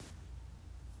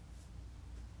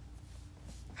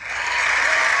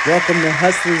Welcome to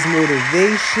Hustlers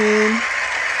Motivation.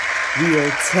 We are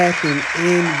tapping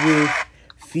in with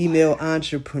female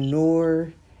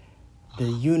entrepreneur, the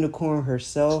unicorn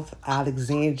herself,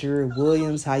 Alexandra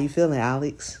Williams. How you feeling,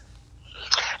 Alex?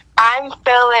 I'm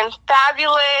feeling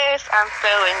fabulous. I'm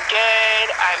feeling good.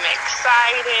 I'm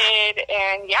excited.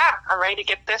 And yeah, I'm ready to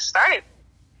get this started.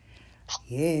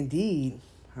 Yeah, indeed.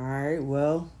 All right.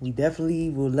 Well, we definitely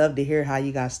would love to hear how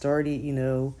you got started.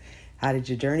 How did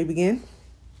your journey begin?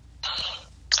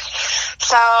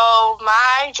 So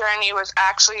my journey was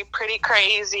actually pretty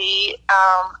crazy.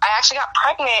 I actually got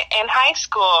pregnant in high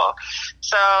school.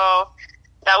 So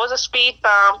that was a speed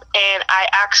bump, and I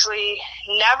actually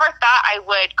never thought I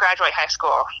would graduate high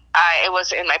school. It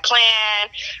was in my plan.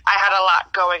 I had a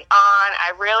lot going on.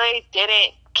 I really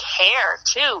didn't care,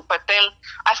 too. But then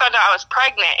I found out I was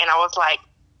pregnant, and I was like,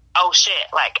 oh, shit.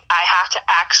 Like, I have to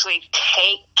actually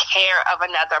take care of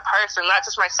another person, not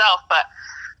just myself, but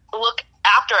look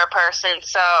after a person.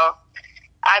 So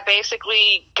I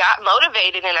basically got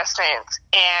motivated in a sense,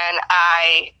 and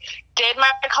I did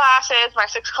my classes, my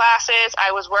 6 classes.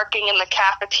 I was working in the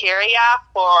cafeteria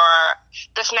for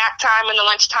the snack time and the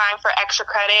lunch time for extra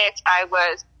credits. I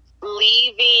was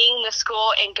leaving the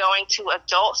school and going to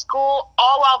adult school,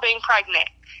 all while being pregnant.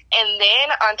 And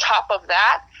then on top of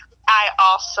that, I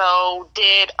also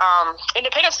did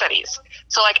independent studies.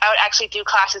 So like I would actually do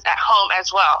classes at home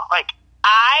as well. Like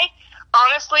I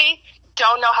honestly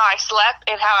don't know how I slept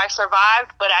and how I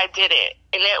survived, but I did it.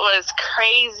 And it was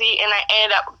crazy. And I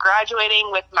ended up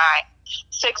graduating with my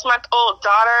 6-month-old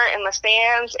daughter in the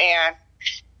stands. And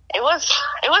it was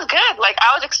good. Like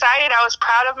I was excited. I was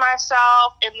proud of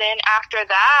myself. And then after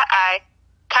that, I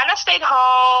kind of stayed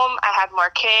home. I had more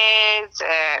kids,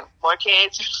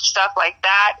 stuff like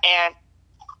that. And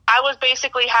I was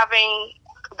basically having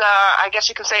I guess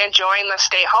you can say, enjoying the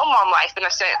stay-home mom life in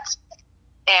a sense.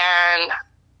 And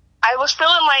I was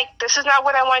feeling like this is not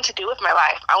what I wanted to do with my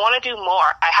life. I want to do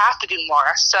more. I have to do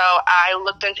more. So I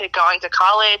looked into going to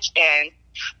college, and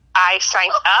I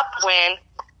signed up when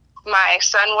my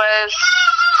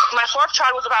 4th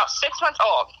child was about 6 months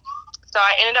old. So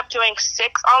I ended up doing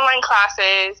 6 online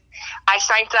classes. I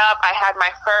signed up. I had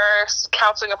my first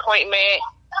counseling appointment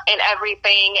and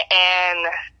everything. And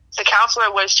the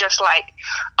counselor was just like,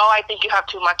 oh, I think you have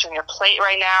too much on your plate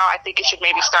right now. I think you should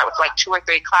maybe start with like 2 or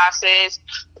 3 classes,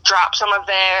 drop some of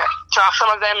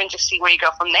them and just see where you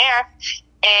go from there.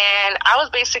 And I was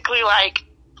basically like,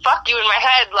 fuck you in my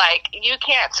head. Like, you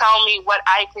can't tell me what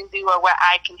I can do or what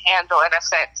I can handle in a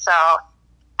sense. So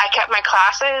I kept my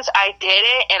classes, I did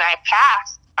it, and I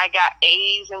passed. I got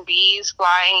A's and B's,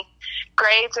 flying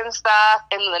grades and stuff.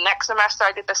 And the next semester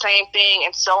I did the same thing,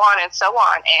 and so on and so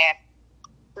on. And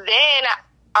then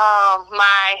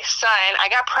my son, I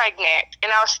got pregnant,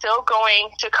 and I was still going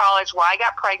to college while I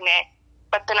got pregnant.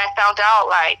 But then I found out,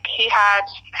 like, he had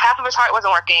half of his heart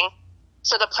wasn't working.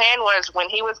 So the plan was when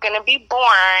he was going to be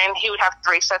born, he would have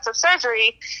 3 sets of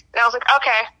surgery. And I was like,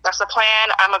 okay, that's the plan.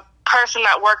 I'm a person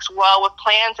that works well with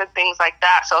plans and things like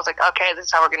that. So I was like, okay, this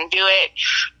is how we're going to do it.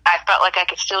 I felt like I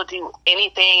could still do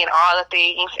anything and all the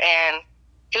things. And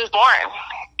he was born.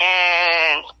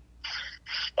 And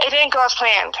it didn't go as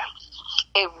planned.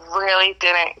 It really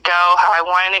didn't go how I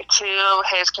wanted it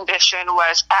to. His condition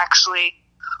was actually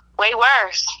way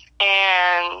worse.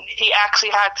 And he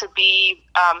actually had to be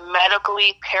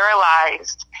medically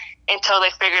paralyzed until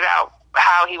they figured out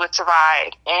how he would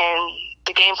survive. And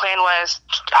the game plan was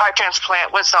heart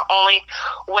transplant was the only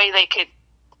way they could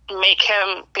make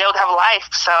him be able to have a life.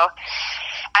 So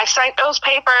I signed those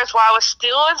papers while I was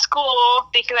still in school,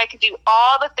 thinking I could do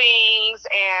all the things,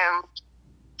 and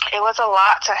it was a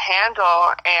lot to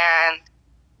handle. And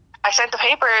I sent the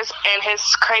papers, and his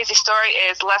crazy story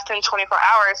is less than 24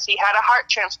 hours, he had a heart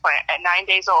transplant at 9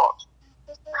 days old.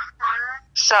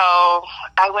 So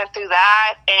I went through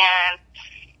that, and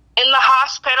in the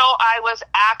hospital, I was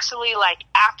actually, like,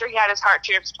 after he had his heart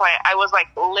transplant, I was, like,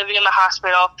 living in the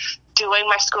hospital, doing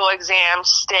my school exams,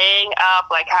 staying up,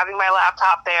 like, having my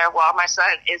laptop there while my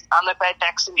son is on the bed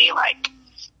next to me, like,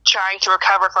 trying to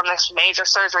recover from this major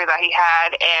surgery that he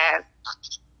had. And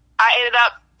I ended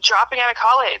up dropping out of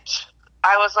college.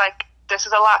 I was like, this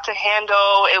is a lot to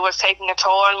handle. It was taking a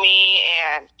toll on me,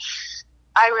 and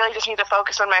I really just need to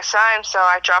focus on my son. So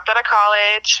I dropped out of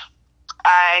college.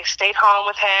 I stayed home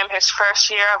with him. His first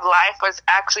year of life was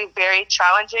actually very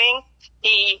challenging.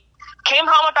 He came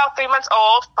home about 3 months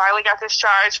old, finally got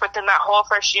discharged, but then that whole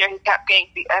first year he kept getting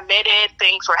admitted.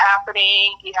 Things were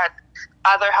happening. He had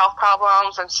other health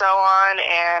problems and so on.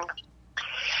 And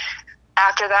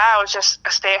after that, I was just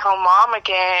a stay-at-home mom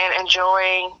again,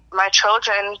 enjoying my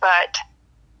children. But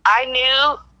I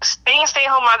knew being a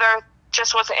stay-at-home mother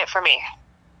just wasn't it for me.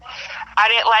 I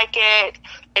didn't like it.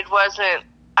 It wasn't,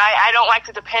 I don't like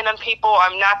to depend on people.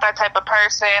 I'm not that type of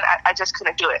person. I just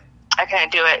couldn't do it. I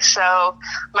couldn't do it. So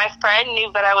my friend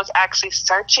knew that I was actually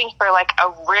searching for like a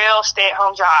real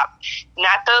stay-at-home job.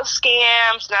 Not those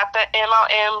scams, not the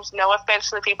MLMs. No offense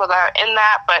to the people that are in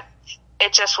that, but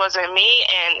it just wasn't me.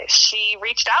 And she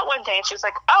reached out one day and she was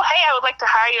like, oh, hey, I would like to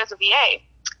hire you as a VA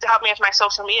to help me with my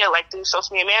social media, like do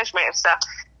social media management and stuff.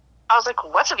 I was like,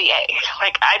 what's a VA?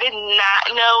 Like, I did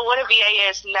not know what a VA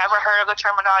is, never heard of the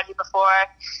terminology before.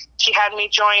 She had me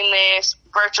join this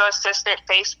virtual assistant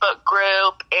Facebook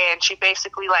group, and she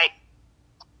basically, like,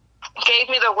 gave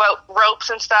me the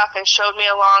ropes and stuff and showed me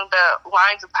along the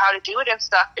lines of how to do it and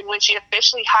stuff. And when she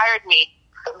officially hired me,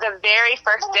 the very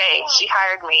first day she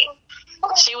hired me,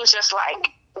 she was just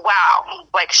like, wow.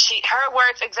 Like, her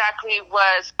words exactly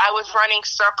was, I was running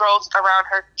circles around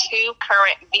her 2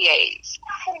 current VAs.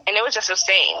 And it was just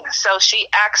insane. So she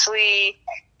actually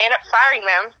ended up firing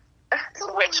them,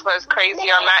 which was crazy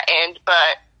on that end.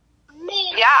 But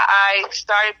yeah, I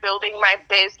started building my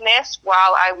business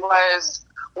while I was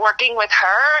working with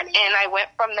her, and I went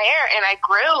from there and I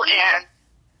grew, and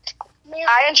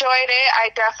I enjoyed it. I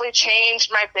definitely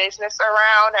changed my business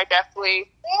around. I definitely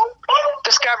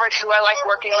discovered who I like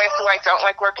working with, who I don't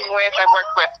like working with. I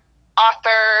worked with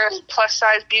authors,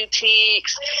 plus-size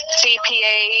boutiques,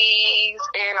 CPAs,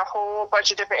 and a whole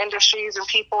bunch of different industries and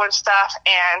people and stuff.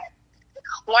 And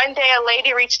one day a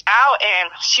lady reached out, and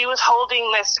she was holding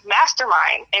this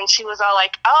mastermind, and she was all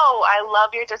like, oh, I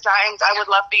love your designs. I would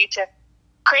love for you to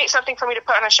create something for me to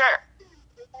put on a shirt.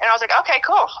 And I was like, okay,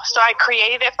 cool. So I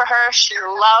created it for her. She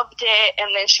loved it. And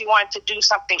then she wanted to do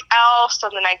something else. So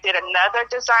then I did another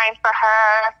design for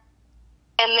her.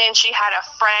 And then she had a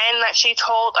friend that she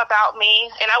told about me.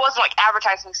 And I wasn't like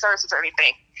advertising services or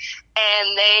anything.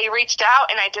 And they reached out,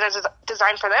 and I did a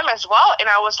design for them as well. And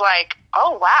I was like,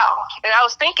 oh, wow. And I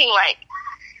was thinking, like,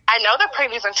 I know they're putting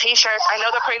these on T-shirts. I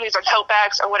know they're putting these on tote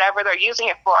bags or whatever they're using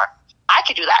it for. I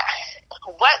could do that.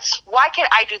 Why can't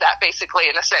I do that, basically,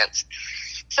 in a sense?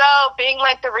 So being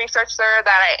like the researcher that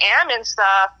I am and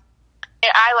stuff,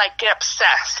 and I like get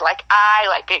obsessed. Like, I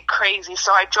like get crazy.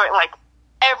 So I joined like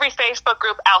every Facebook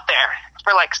group out there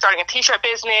for like starting a T-shirt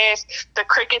business, the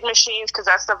Cricut machines, because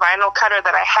that's the vinyl cutter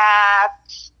that I have,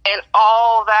 and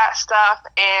all that stuff.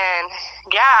 And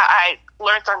yeah, I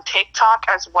learned on TikTok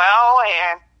as well,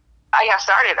 and I got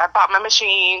started. I bought my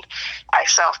machine. I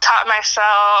self-taught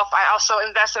myself. I also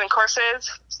invested in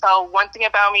courses. So one thing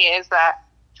about me is that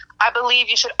I believe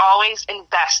you should always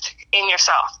invest in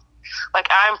yourself. Like,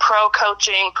 I'm pro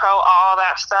coaching, pro all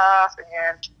that stuff,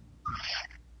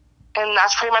 and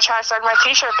that's pretty much how I started my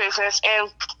T-shirt business. And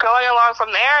going along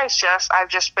from there, I've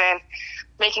just been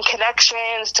making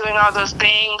connections, doing all those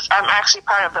things. I'm actually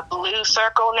part of the Blue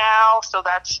Circle now, so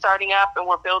that's starting up, and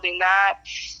we're building that.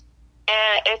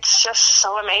 And it's just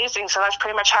so amazing. So that's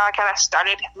pretty much how I kind of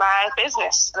started my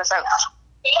business, in a sense.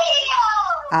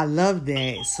 I love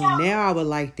that. So now I would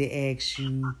like to ask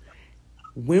you,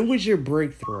 when was your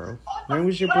breakthrough? When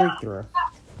was your breakthrough?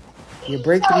 Your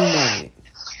breakthrough moment?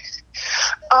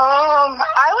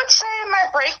 I would say my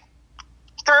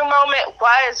breakthrough moment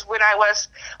was when I was,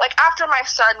 like, after my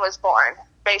son was born,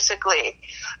 basically.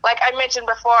 Like I mentioned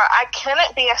before, I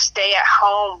couldn't be a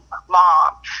stay-at-home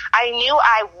mom. I knew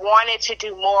I wanted to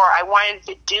do more. I wanted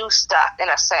to do stuff, in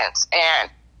a sense.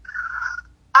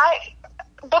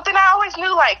 But then I always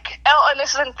knew, like, and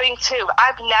this is the thing, too.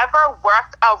 I've never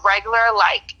worked a regular,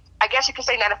 like, I guess you could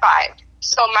say 9 to 5.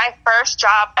 So my first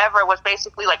job ever was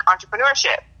basically, like,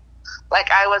 entrepreneurship. Like,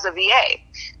 I was a VA.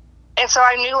 And so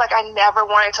I knew, like, I never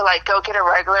wanted to, like, go get a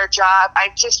regular job. I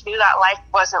just knew that life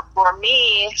wasn't for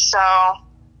me. So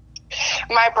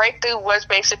my breakthrough was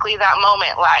basically that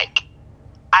moment. Like,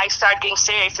 I started getting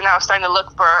serious, and I was starting to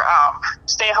look for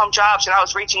stay-at-home jobs, and I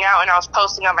was reaching out, and I was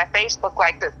posting on my Facebook,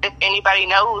 like, if anybody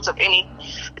knows of any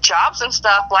jobs and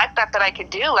stuff like that I could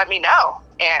do, let me know.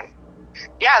 And,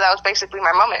 yeah, that was basically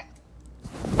my moment.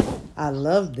 I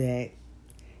love that.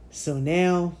 So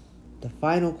now, the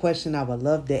final question I would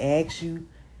love to ask you,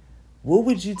 what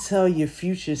would you tell your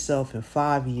future self in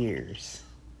 5 years?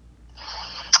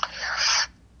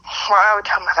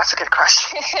 That's a good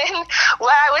question.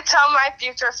 What I would tell my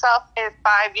future self in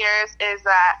 5 years is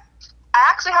that I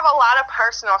actually have a lot of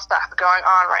personal stuff going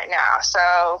on right now.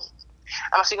 So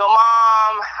I'm a single mom.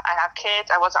 I have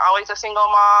kids. I wasn't always a single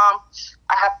mom.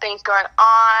 I have things going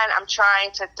on. I'm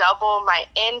trying to double my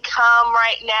income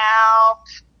right now.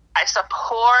 I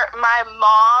support my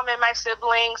mom and my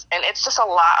siblings, and it's just a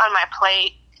lot on my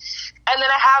plate. And then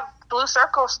I have Blue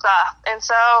Circle stuff. And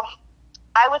so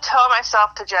I would tell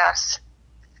myself to just,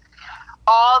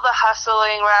 all the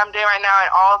hustling, what I'm doing right now, and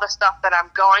all the stuff that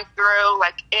I'm going through,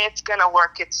 like, it's going to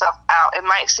work itself out. It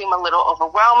might seem a little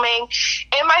overwhelming.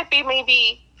 It might be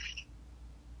maybe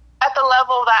at the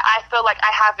level that I feel like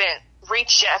I haven't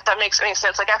reached yet, if that makes any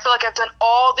sense. Like, I feel like I've done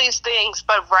all these things,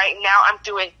 but right now I'm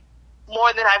doing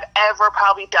more than I've ever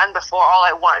probably done before all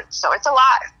at once. So it's a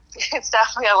lot. It's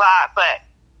definitely a lot, but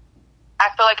I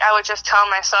feel like I would just tell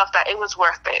myself that it was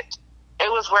worth it.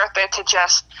 It was worth it to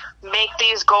just make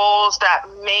these goals that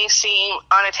may seem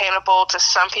unattainable to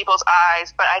some people's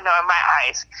eyes, but I know in my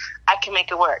eyes, I can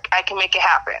make it work. I can make it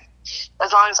happen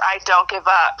as long as I don't give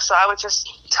up. So I would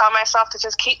just tell myself to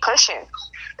just keep pushing.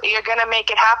 You're going to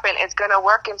make it happen. It's going to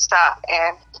work and stuff.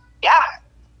 And yeah.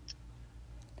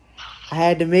 I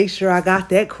had to make sure I got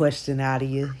that question out of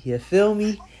you. You feel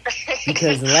me?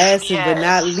 Because last but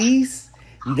not least,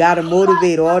 you got to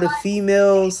motivate all the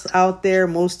females out there,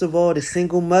 most of all the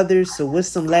single mothers. So what's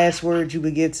some last words you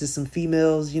would give to some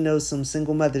females, some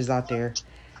single mothers out there?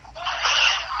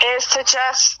 Is to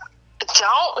just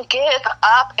don't give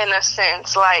up, in a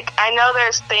sense. Like, I know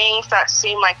there's things that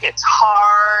seem like it's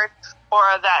hard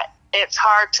or that it's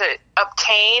hard to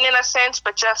obtain, in a sense,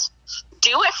 but just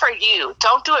do it for you.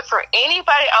 Don't do it for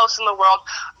anybody else in the world,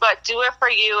 but do it for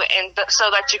you, and so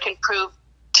that you can prove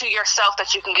to yourself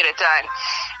that you can get it done.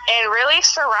 And really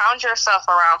surround yourself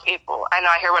around people. I know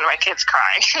I hear one of my kids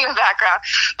crying in the background,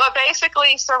 but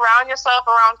basically surround yourself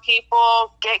around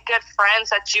people, get good friends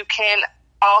that you can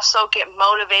also get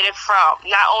motivated from.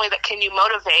 Not only that can you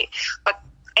motivate, but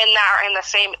are in the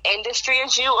same industry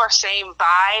as you or same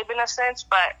vibe, in a sense,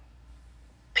 but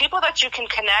people that you can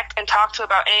connect and talk to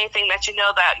about anything, that you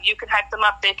know that you can hype them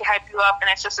up, they can hype you up, and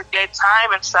it's just a good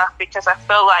time and stuff. Because I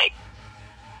feel like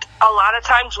a lot of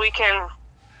times we can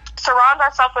surround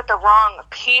ourselves with the wrong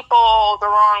people, the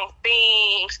wrong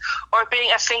things, or being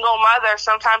a single mother,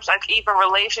 sometimes like even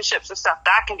relationships and stuff,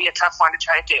 that can be a tough one to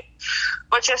try to do.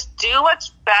 But just do what's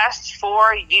best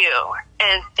for you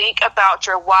and think about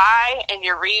your why and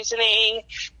your reasoning.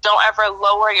 Don't ever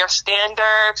lower your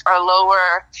standards or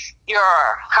lower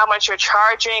how much you're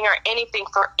charging or anything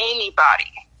for anybody.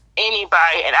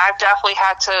 And I've definitely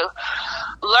had to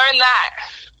learn that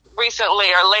recently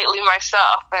or lately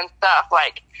myself and stuff.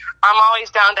 Like, I'm always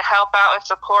down to help out and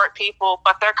support people,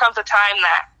 but there comes a time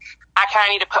that I kind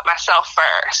of need to put myself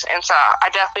first. And so I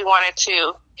definitely wanted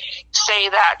to say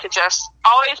that, to just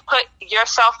always put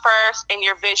yourself first and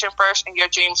your vision first and your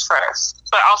dreams first,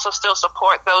 but also still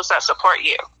support those that support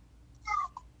you.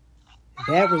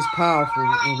 That was powerful,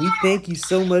 and we thank you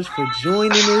so much for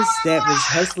joining us. That was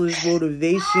Hustlers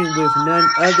Motivation with none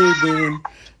other than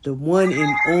the one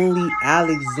and only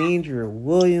Alexandria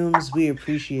Williams. We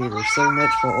appreciate her so much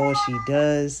for all she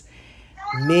does.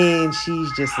 Man,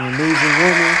 she's just an amazing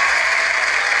woman.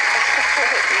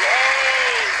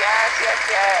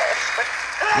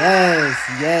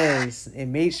 Yes.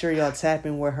 And make sure y'all tap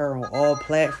in with her on all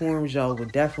platforms. Y'all will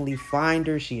definitely find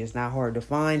her. She is not hard to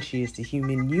find. She is the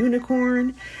human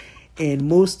unicorn. And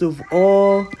most of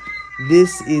all,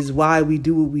 this is why we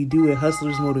do what we do at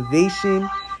Hustlers Motivation.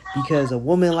 Because a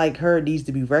woman like her needs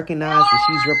to be recognized, and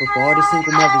she's repping for all the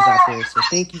single mothers out there. So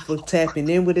thank you for tapping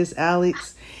in with us,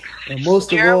 Alex. And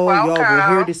most of all, y'all will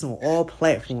hear this on all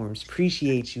platforms.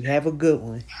 Appreciate you. Have a good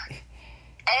one.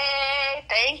 Hey,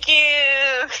 thank you.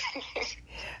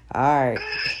 All right.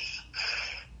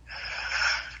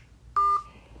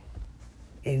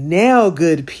 And now,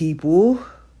 good people,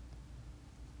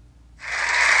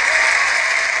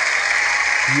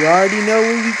 you already know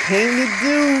what we came to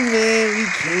do, man. We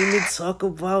came to talk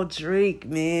about Drake,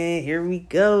 man. Here we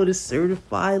go, the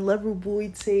Certified Lover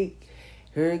Boy take.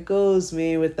 Here it goes,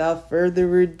 man. Without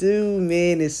further ado,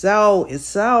 man, it's out.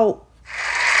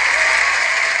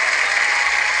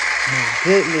 My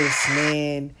goodness,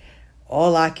 man.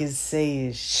 All I can say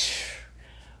is,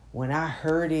 when I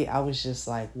heard it, I was just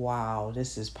like, wow,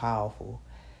 this is powerful.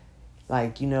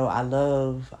 Like, I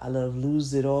love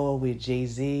Lose It All with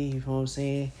Jay-Z, you know what I'm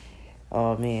saying?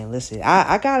 Oh man, listen,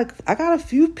 I got a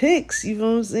few picks, you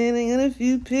know what I'm saying? I got a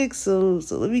few picks, so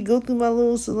let me go through my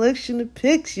little selection of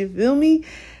picks, you feel me?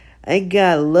 I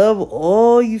got Love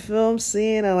All, you feel what I'm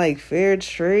saying? I like Fair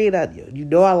Trade. I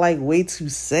like Way Too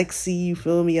Sexy, you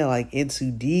feel me? I like In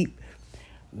Too Deep.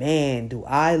 Man, do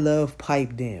I love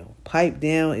Pipe Down. Pipe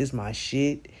Down is my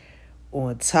shit.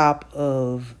 On top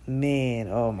of, man,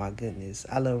 oh my goodness,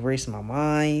 I love Race My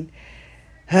Mind.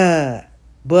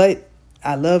 But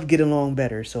I love Get Along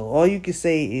Better. So all you can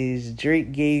say is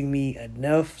Drake gave me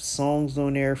enough songs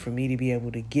on there for me to be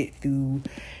able to get through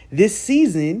this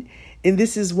season And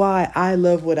this is why I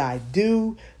love what I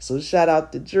do. So shout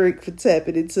out to Drake for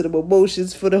tapping into the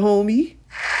emotions for the homie.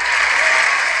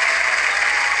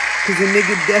 Because the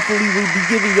nigga definitely will be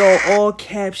giving y'all all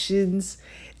captions.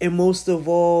 And most of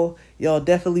all, y'all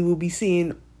definitely will be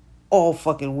seeing all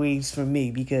fucking waves from me.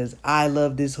 Because I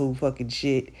love this whole fucking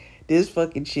shit. This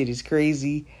fucking shit is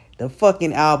crazy. The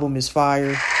fucking album is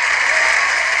fire.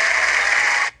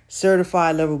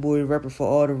 Certified Lover Boy repping for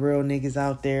all the real niggas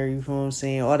out there. You know what I'm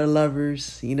saying? All the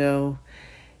lovers, you know.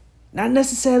 Not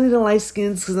necessarily the light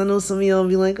skins, because I know some of y'all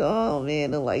be like, oh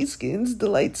man, the light skins.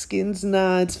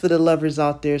 Nah, it's for the lovers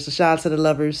out there. So shout out to the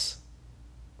lovers.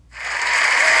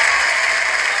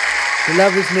 The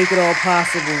lovers make it all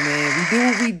possible, man. We do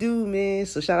what we do, man.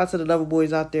 So shout out to the lover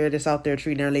boys out there that's out there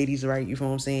treating their ladies right. You feel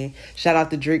what I'm saying? Shout out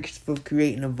to Drake for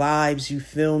creating the vibes. You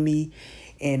feel me?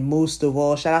 And most of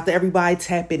all, shout out to everybody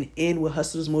tapping in with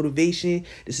Hustlers Motivation.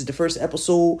 This is the first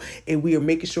episode, and we are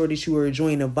making sure that you are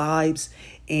enjoying the vibes.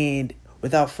 And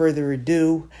without further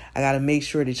ado, I got to make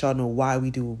sure that y'all know why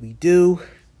we do what we do.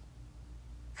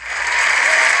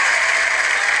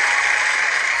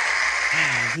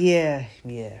 Yeah.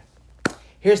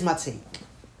 Here's my take.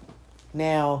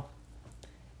 Now,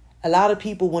 a lot of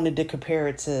people wanted to compare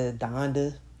it to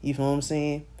Donda. You know what I'm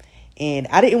saying? And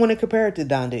I didn't want to compare it to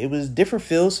Donda. It was different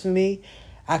feels for me.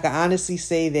 I can honestly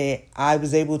say that I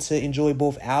was able to enjoy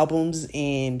both albums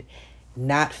and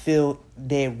not feel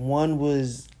that one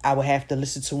was, I would have to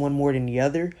listen to one more than the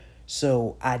other.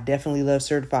 So I definitely love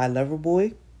Certified Lover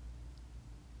Boy.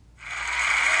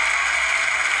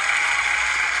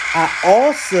 I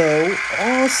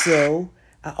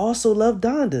also love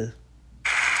Donda.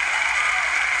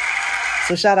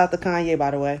 So shout out to Kanye,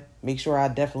 by the way. Make sure I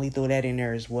definitely throw that in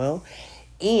there as well.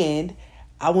 And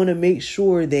I want to make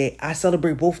sure that I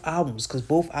celebrate both albums, because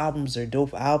both albums are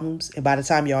dope albums. And by the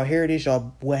time y'all hear this,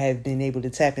 y'all will have been able to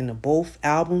tap into both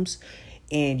albums.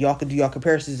 And y'all can do y'all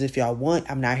comparisons if y'all want.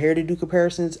 I'm not here to do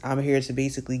comparisons. I'm here to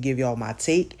basically give y'all my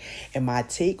take. And my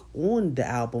take on the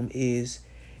album is,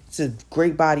 it's a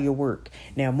great body of work.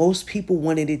 Now, most people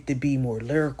wanted it to be more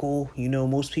lyrical. You know,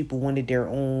 most people wanted their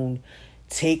own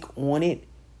take on it.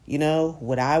 You know,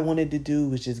 what I wanted to do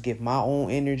was just give my own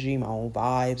energy, my own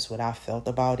vibes, what I felt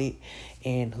about it.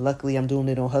 And luckily, I'm doing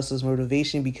it on Hustler's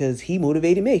Motivation because he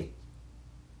motivated me.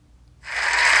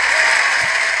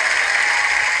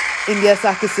 And yes,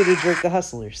 I consider Drake a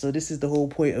hustler. So this is the whole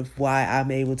point of why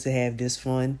I'm able to have this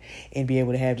fun and be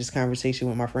able to have this conversation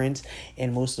with my friends.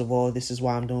 And most of all, this is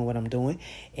why I'm doing what I'm doing.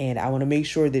 And I want to make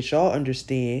sure that y'all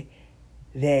understand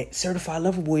that Certified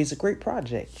Lover Boy is a great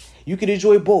project. You can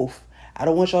enjoy both. I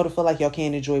don't want y'all to feel like y'all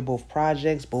can't enjoy both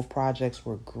projects. Both projects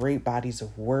were great bodies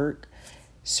of work.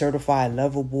 Certified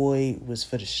Lover Boy was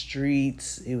for the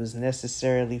streets. It was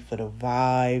necessarily for the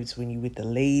vibes when you with the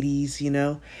ladies, you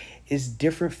know. It's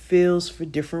different feels for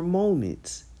different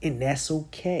moments, and that's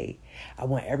okay. I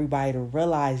want everybody to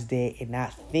realize that and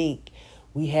not think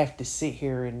we have to sit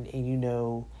here and you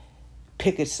know,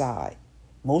 pick a side.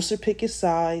 Most are picking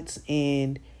sides,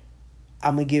 and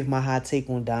I'm going to give my hot take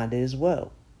on Donda as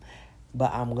well.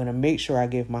 But I'm going to make sure I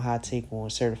give my hot take on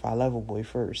Certified Lover Boy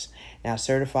first. Now,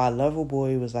 Certified Lover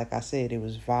Boy was, like I said, it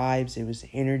was vibes, it was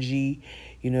energy.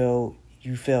 You know,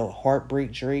 you felt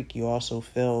Heartbreak Drake. You also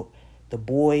felt the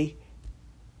boy.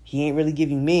 He ain't really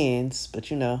giving mans,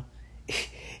 but you know,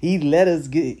 he let us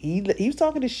get, he was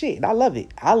talking to shit. And I love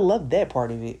it. I love that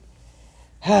part of it.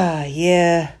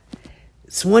 Yeah.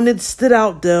 It's one that stood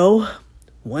out though.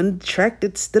 One track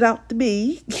that stood out to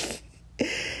me.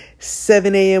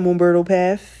 7 a.m. on Myrtle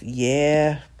Path.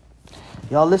 Yeah.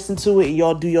 Y'all listen to it and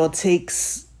y'all do your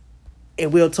takes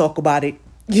and we'll talk about it.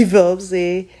 You feel what I'm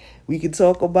saying? We can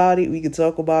talk about it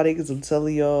because I'm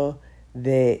telling y'all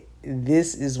that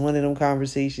this is one of them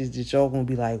conversations that y'all gonna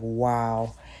be like,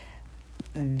 wow,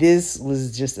 this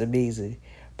was just amazing.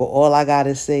 But all I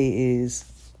gotta say is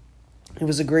it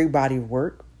was a great body of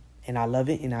work and I love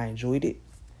it and I enjoyed it.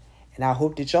 And I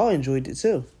hope that y'all enjoyed it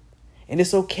too. And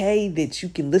it's okay that you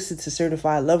can listen to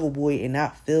Certified Lover Boy and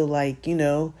not feel like, you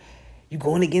know, you're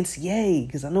going against Ye.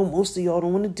 Because I know most of y'all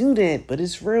don't want to do that. But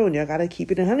it's real and y'all got to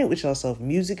keep it 100 with yourself.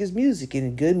 Music is music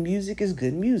and good music is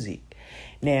good music.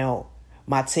 Now,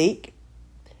 my take,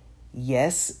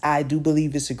 yes, I do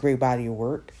believe it's a great body of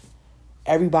work.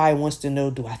 Everybody wants to know,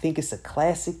 do I think it's a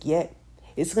classic yet?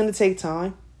 It's going to take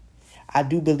time. I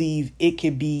do believe it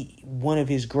could be one of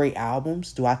his great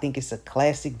albums. Do I think it's a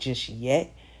classic just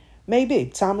yet? Maybe.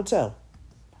 Time will tell.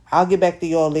 I'll get back to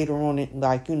y'all later on, in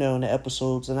the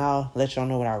episodes, and I'll let y'all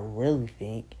know what I really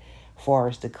think as far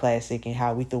as the classic and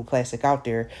how we throw classic out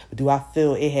there. But do I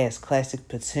feel it has classic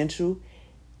potential?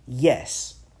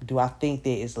 Yes. Do I think that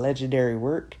it's legendary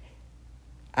work?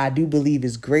 I do believe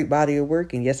it's great body of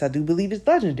work. And yes, I do believe it's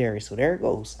legendary. So there it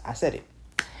goes. I said it.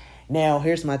 Now,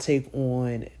 here's my take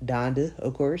on Donda,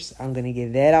 of course. I'm going to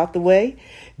get that out the way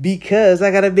because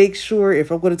I got to make sure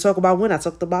if I'm going to talk about one, I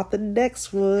talked about the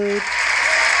next one.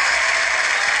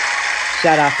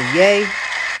 Shout out to Ye.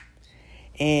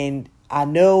 And I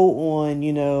know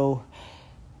on,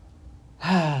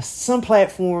 some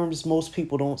platforms, most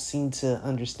people don't seem to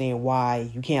understand why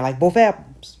you can't like both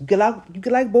albums. You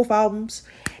can like both albums.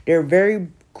 They're very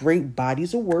great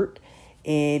bodies of work.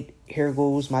 And here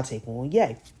goes my take on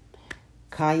Ye.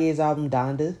 Kanye's album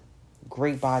Donda,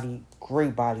 great body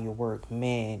of work.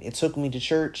 Man, it took me to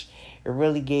church. It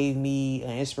really gave me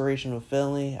an inspirational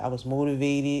feeling. I was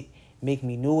motivated. Make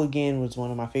Me New Again was one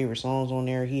of my favorite songs on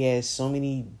there. He has so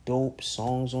many dope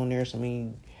songs on there. So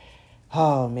many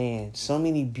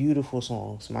beautiful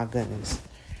songs. My goodness.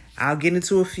 I'll get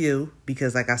into a few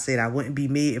because, like I said, I wouldn't be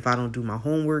me if I don't do my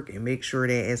homework and make sure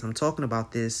that as I'm talking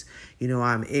about this,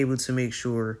 I'm able to make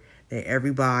sure that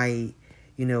everybody,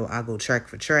 I go track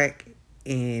for track.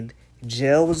 And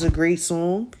Gel was a great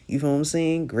song. You know what I'm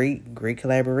saying? Great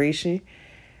collaboration.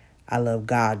 I love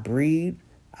God Breathe.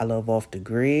 I love Off the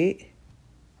Grid.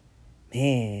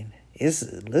 Man,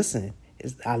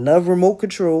 I love Remote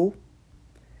Control.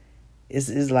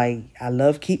 It's like, I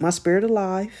love Keep My Spirit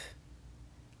Alive.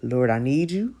 Lord, I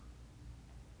Need You.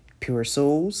 Pure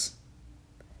Souls.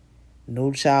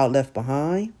 No Child Left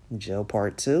Behind. Gel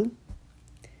Part 2.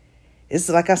 It's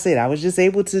like I said, I was just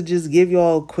able to just give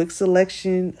y'all a quick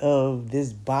selection of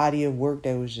this body of work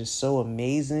that was just so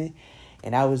amazing.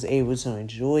 And I was able to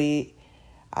enjoy it.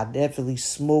 I definitely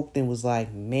smoked and was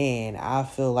like, man, I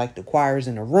feel like the choir's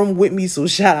in the room with me. So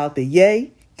shout out to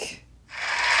Ye.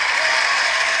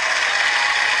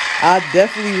 I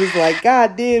definitely was like,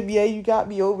 God damn, yeah, you got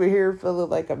me over here feeling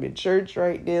like I'm in church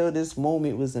right now. This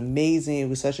moment was amazing. It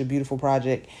was such a beautiful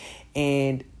project.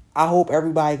 And I hope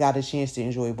everybody got a chance to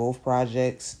enjoy both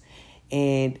projects.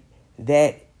 And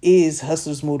that is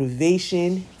Hustler's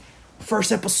Motivation.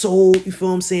 First episode, you feel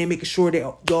what I'm saying? Making sure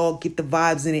that y'all get the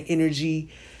vibes and the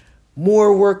energy.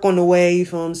 More work on the way, you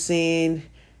feel what I'm saying?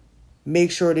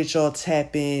 Make sure that y'all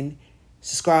tap in,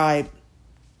 subscribe,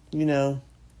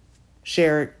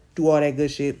 share it, do all that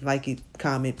good shit, like it,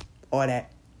 comment, all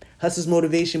that. Hustlers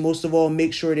Motivation, most of all,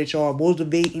 make sure that y'all are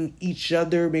motivating each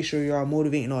other. Make sure y'all are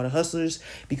motivating all the hustlers,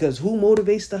 because who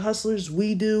motivates the hustlers?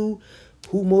 We do.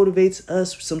 Who motivates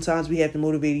us? Sometimes we have to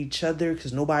motivate each other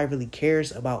because nobody really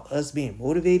cares about us being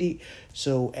motivated.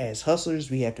 So as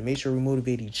hustlers, we have to make sure we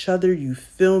motivate each other. You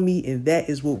feel me? And that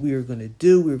is what we are going to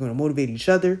do. We're going to motivate each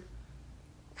other.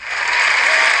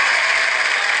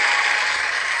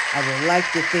 I would like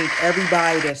to thank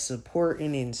everybody that's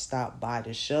supporting and stopped by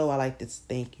the show. I like to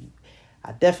thank you.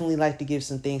 I definitely like to give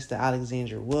some thanks to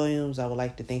Alexandra Williams. I would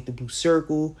like to thank the Blue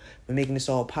Circle for making this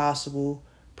all possible.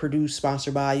 Produced,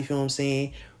 sponsored by, you feel what I'm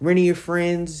saying? Run your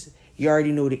friends. You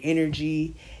already know the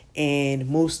energy. And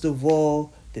most of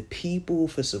all, the people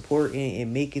for supporting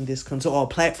and making this come to all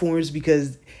platforms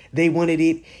because they wanted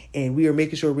it. And we are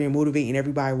making sure we're motivating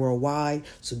everybody worldwide.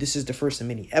 So this is the first of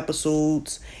many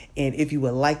episodes. And if you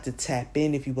would like to tap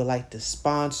in, if you would like to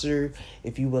sponsor,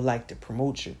 if you would like to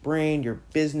promote your brand, your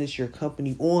business, your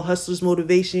company on Hustlers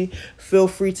Motivation, feel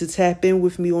free to tap in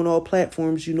with me on all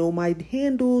platforms. You know my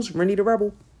handles, Rennie the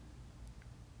Rebel.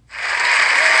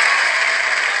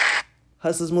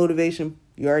 Hustlers Motivation.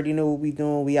 You already know what we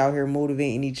doing. We out here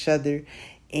motivating each other.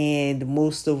 And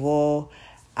most of all,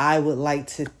 I would like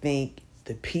to thank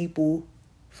the people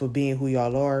for being who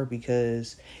y'all are,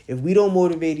 because if we don't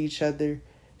motivate each other,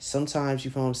 sometimes, you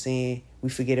feel what I'm saying, we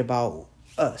forget about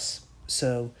us.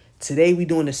 So today we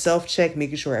doing a self-check,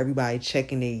 making sure everybody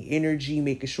checking their energy,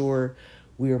 making sure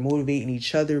we are motivating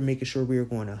each other, making sure we are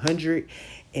going 100.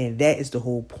 And that is the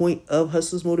whole point of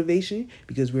Hustlers Motivation,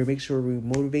 because we're making sure we're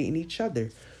motivating each other.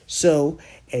 So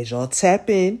as y'all tap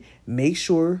in, make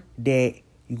sure that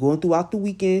you're going throughout the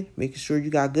weekend, making sure you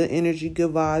got good energy,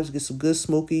 good vibes, get some good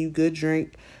smoking, good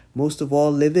drink. Most of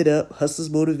all, live it up. Hustlers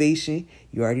Motivation.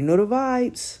 You already know the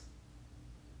vibes.